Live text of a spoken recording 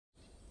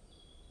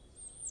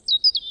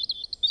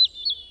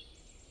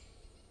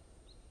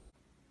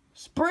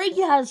Spring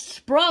has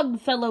sprung,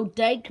 fellow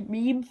dank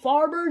meme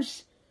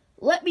farmers.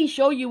 Let me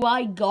show you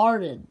my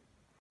garden.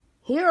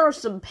 Here are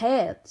some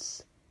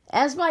pants.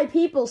 As my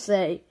people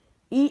say,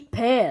 eat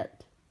pant.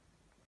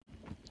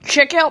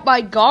 Check out my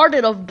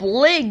garden of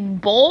bling,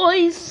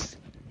 boys.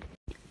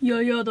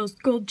 Yo, those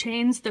gold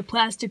chains, they're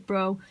plastic,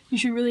 bro. You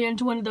should really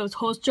enter one of those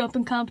horse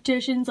jumping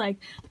competitions like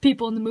the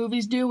people in the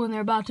movies do when they're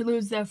about to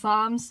lose their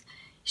farms.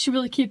 You should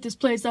really keep this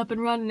place up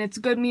and running. It's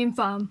a good meme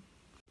farm.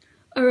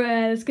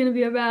 Alright, it's gonna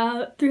be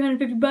about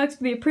 $350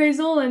 for the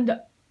appraisal, and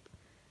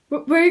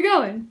where are you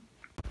going?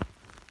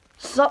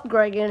 Sup,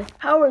 Gregan?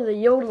 How are the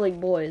yodeling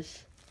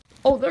boys?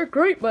 Oh, they're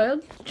great,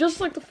 man. Just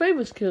like the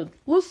famous kid.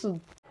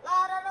 Listen.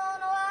 Lord, I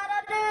don't know what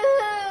I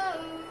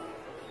do.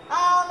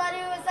 All I do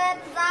is say,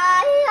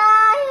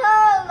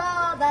 oh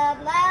Lord,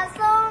 that last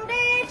long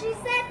day she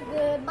said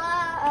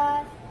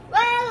goodbye.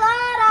 Well,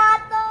 Lord,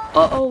 I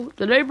thought. Uh-oh,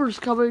 the neighbor's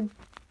coming.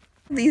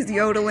 These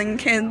yodeling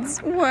kids,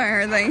 why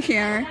are they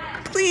here?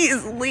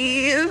 Please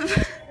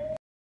leave.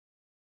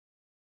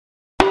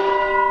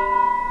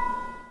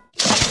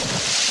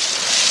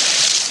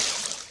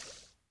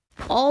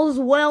 All's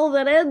well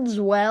that ends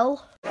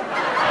well.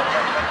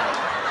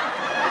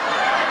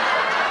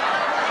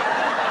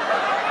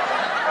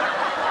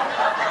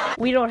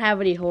 We don't have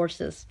any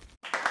horses.